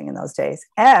genetic testing in those days.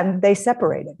 And they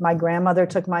separated. My grandmother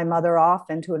took my mother off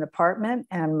into an apartment,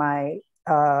 and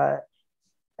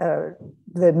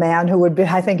the man who would be,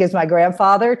 I think is my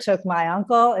grandfather, took my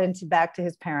uncle back to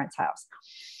his parents' house.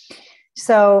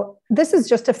 So this is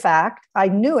just a fact. I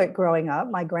knew it growing up.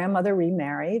 My grandmother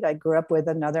remarried. I grew up with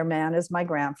another man as my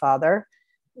grandfather.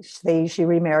 She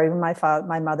remarried when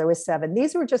my mother was 7.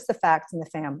 These were just the facts in the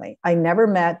family. I never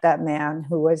met that man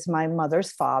who was my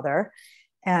mother's father,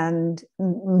 and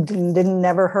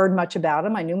never heard much about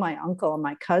him. I knew my uncle and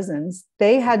my cousins.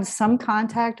 They had some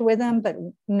contact with him, but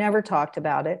never talked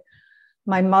about it.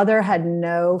 My mother had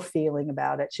no feeling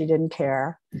about it. She didn't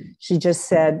care. She just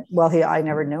said, "Well, I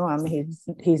never knew him.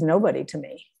 He's nobody to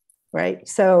me." Right.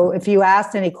 So if you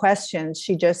asked any questions,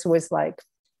 she just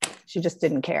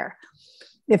didn't care.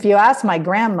 If you asked my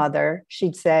grandmother,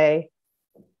 she'd say,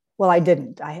 "Well, I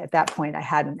didn't. At that point, I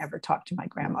hadn't ever talked to my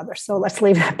grandmother. So let's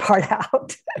leave that part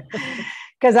out."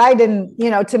 Because I didn't,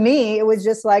 to me, it was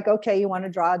just like, okay, you want to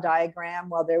draw a diagram?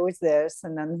 Well, there was this.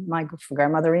 And then my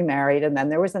grandmother remarried. And then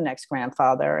there was the next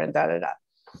grandfather, and da, da, da.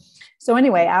 So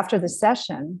anyway, after the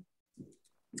session,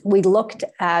 we looked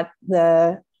at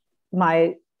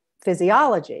my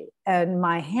physiology and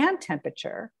my hand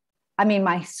temperature.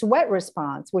 My sweat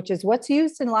response, which is what's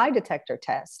used in lie detector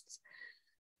tests.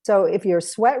 So if your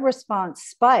sweat response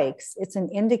spikes, it's an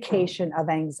indication of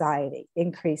anxiety,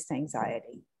 increased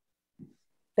anxiety.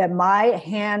 That my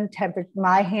hand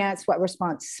sweat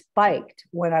response spiked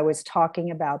when I was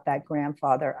talking about that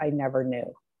grandfather I never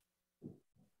knew.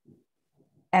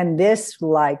 And this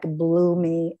blew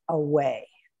me away,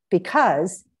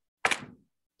 because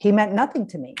he meant nothing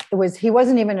to me. He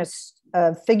wasn't even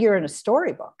a figure in a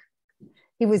storybook.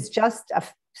 He was just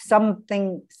some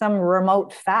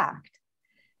remote fact.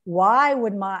 Why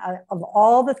would of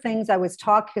all the things I was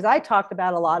because I talked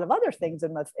about a lot of other things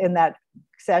in that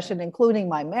session, including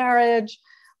my marriage,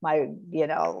 my,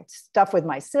 stuff with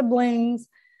my siblings,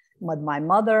 with my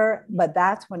mother, but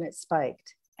that's when it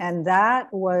spiked. And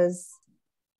that was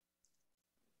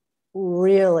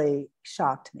really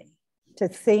shocked me, to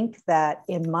think that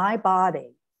in my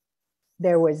body,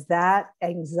 there was that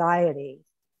anxiety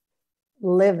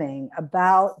living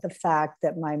about the fact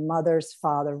that my mother's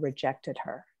father rejected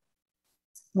her,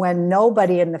 when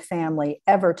nobody in the family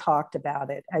ever talked about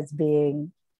it as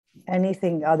being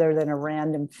anything other than a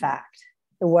random fact.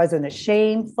 It wasn't a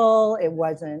shameful. It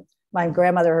wasn't, my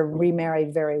grandmother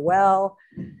remarried very well.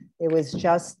 It was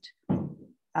just,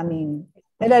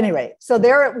 at any rate, so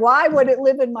why would it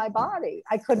live in my body?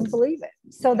 I couldn't believe it.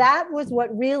 So that was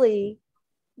what really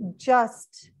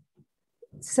just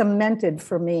cemented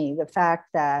for me the fact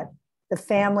that the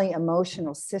family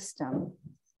emotional system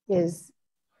is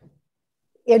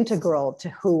integral to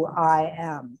who I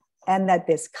am, and that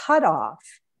this cutoff,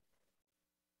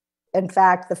 in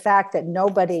fact, the fact that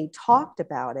nobody talked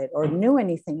about it or knew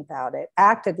anything about it,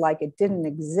 acted like it didn't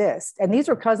exist. And these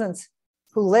were cousins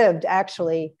who lived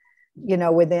actually,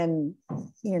 within,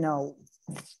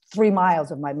 3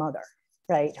 miles of my mother,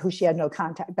 right? Who she had no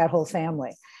contact, that whole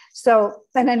family. So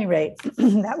at any rate,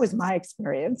 that was my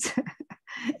experience.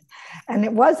 And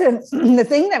it wasn't, the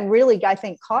thing that really, I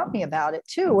think, caught me about it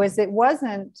too, was it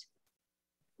wasn't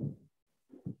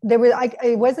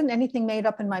anything made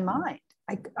up in my mind.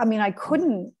 I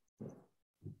couldn't,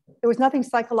 there was nothing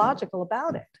psychological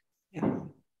about it. Yeah.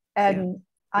 And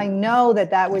I know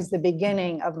that was the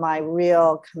beginning of my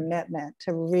real commitment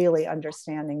to really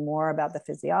understanding more about the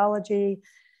physiology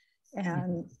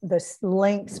and the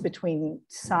links between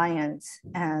science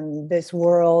and this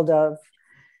world of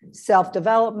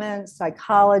self-development,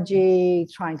 psychology,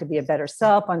 trying to be a better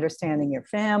self, understanding your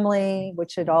family,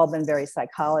 which had all been very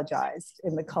psychologized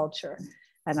in the culture.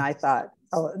 And I thought,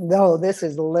 oh, no, this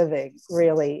is living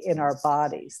really in our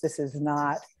bodies. This is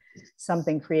not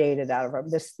something created out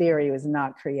of this theory was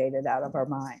not created out of our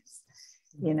minds.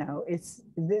 You know, it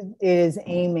is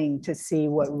aiming to see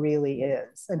what really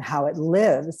is and how it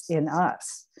lives in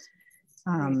us.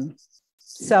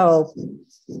 So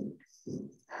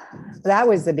that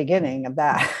was the beginning of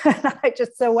that.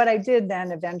 So what I did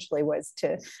then eventually was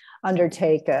to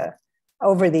undertake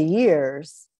over the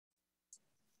years,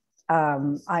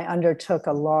 I undertook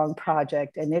a long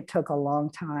project, and it took a long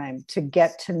time to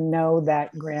get to know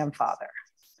that grandfather.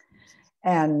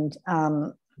 And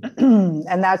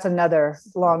and that's another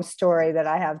long story that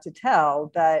I have to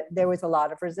tell, that there was a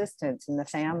lot of resistance in the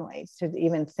family to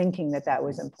even thinking that that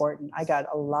was important. I got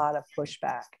a lot of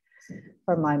pushback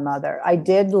from my mother. I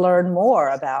did learn more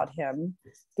about him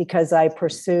because I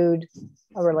pursued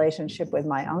a relationship with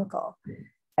my uncle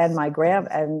and my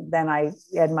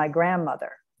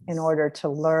grandmother in order to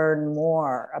learn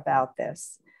more about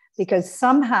this, because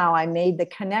somehow I made the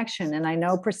connection, and I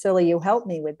know, Priscilla, you helped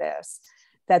me with this,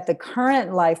 that the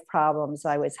current life problems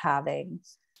I was having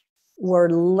were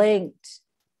linked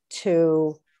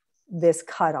to this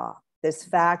cutoff, this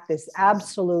fact, this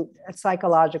absolute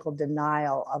psychological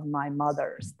denial of my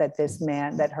mother's, that this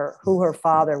man, who her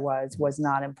father was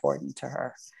not important to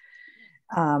her.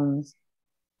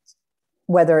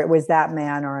 Whether it was that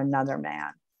man or another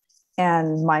man.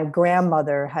 And my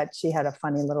grandmother had a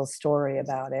funny little story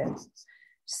about it.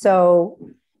 So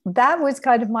that was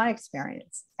kind of my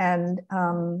experience. And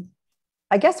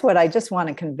I guess what I just want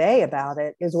to convey about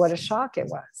it is what a shock it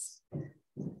was.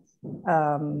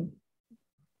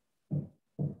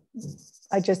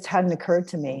 It just hadn't occurred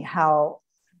to me how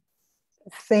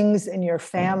things in your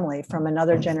family from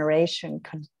another generation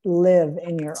could live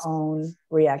in your own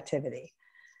reactivity.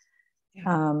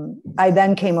 I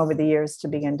then came over the years to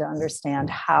begin to understand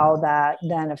how that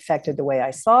then affected the way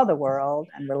I saw the world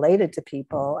and related to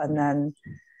people. And then,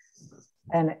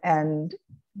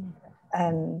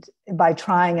 and by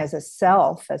trying as a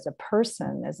self, as a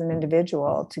person, as an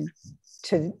individual,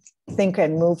 to think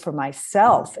and move for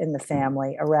myself in the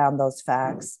family around those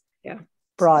facts,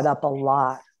 brought up a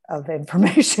lot of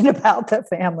information about the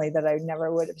family that I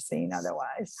never would have seen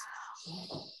otherwise.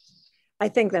 I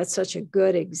think that's such a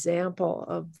good example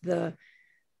of the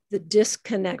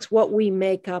disconnects, what we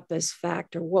make up as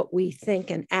fact, or what we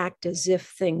think and act as if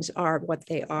things are what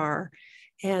they are.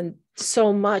 And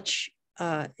so much,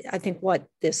 I think what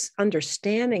this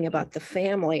understanding about the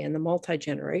family and the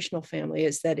multi-generational family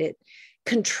is that it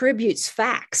contributes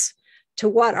facts to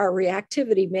what our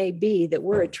reactivity may be, that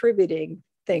we're attributing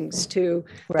things to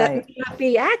that may not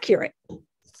be accurate.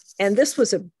 And this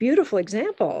was a beautiful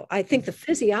example. I think the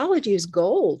physiology is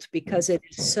gold because it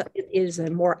is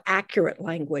a more accurate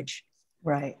language,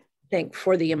 right? I think,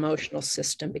 for the emotional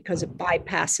system, because it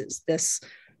bypasses this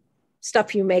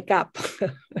stuff you make up.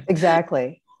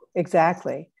 Exactly.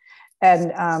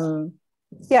 And I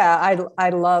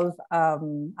love, I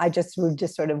would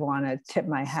just sort of want to tip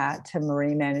my hat to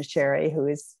Marie Manicherry, who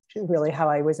is really how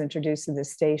I was introduced to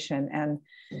this station. And,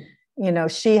 you know,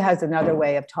 she has another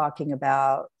way of talking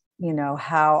about, you know,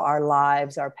 how our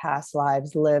lives, our past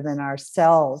lives live in our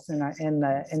cells, in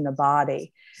the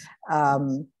body,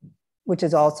 which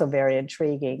is also very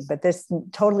intriguing. But this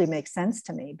totally makes sense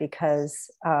to me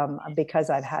because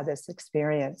I've had this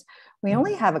experience. We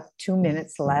only have 2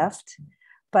 minutes left,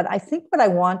 but I think what I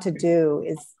want to do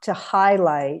is to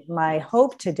highlight, my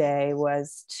hope today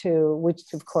was which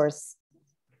of course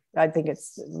I think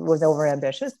was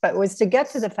overambitious, but was to get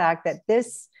to the fact that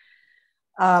this,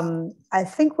 I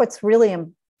think what's really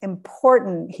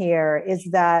important here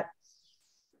is that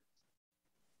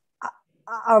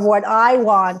what I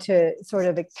want to sort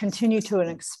of continue to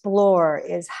explore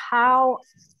is how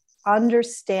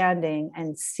understanding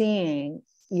and seeing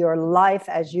your life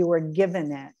as you were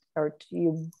given it, or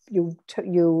you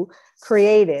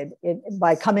created it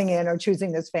by coming in or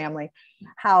choosing this family,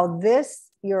 how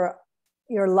your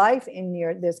life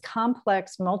in this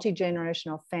complex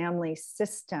multi-generational family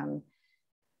system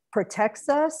protects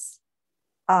us,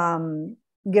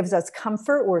 gives us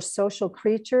comfort. We're social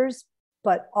creatures,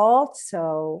 but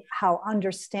also how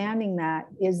understanding that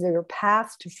is their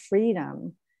path to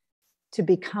freedom, to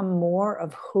become more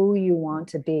of who you want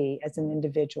to be as an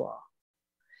individual.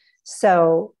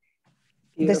 So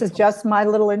beautiful. This is just my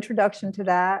little introduction to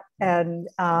that. And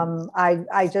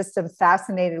I just am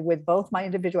fascinated with both my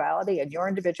individuality and your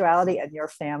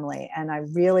family. And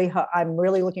I'm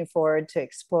really looking forward to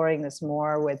exploring this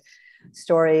more with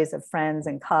stories of friends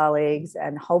and colleagues,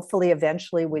 and hopefully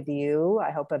eventually with you.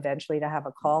 I hope eventually to have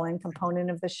a call-in component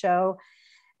of the show.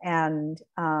 And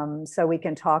so we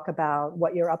can talk about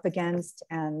what you're up against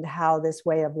and how this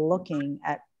way of looking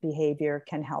at behavior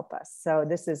can help us. So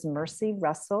this is Mercy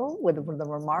Russell with the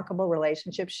Remarkable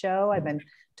Relationship Show. I've been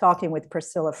talking with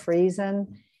Priscilla Friesen,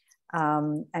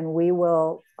 and we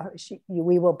will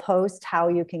post how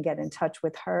you can get in touch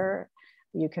with her.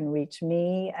 You can reach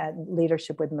me at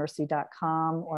leadershipwithmercy.com or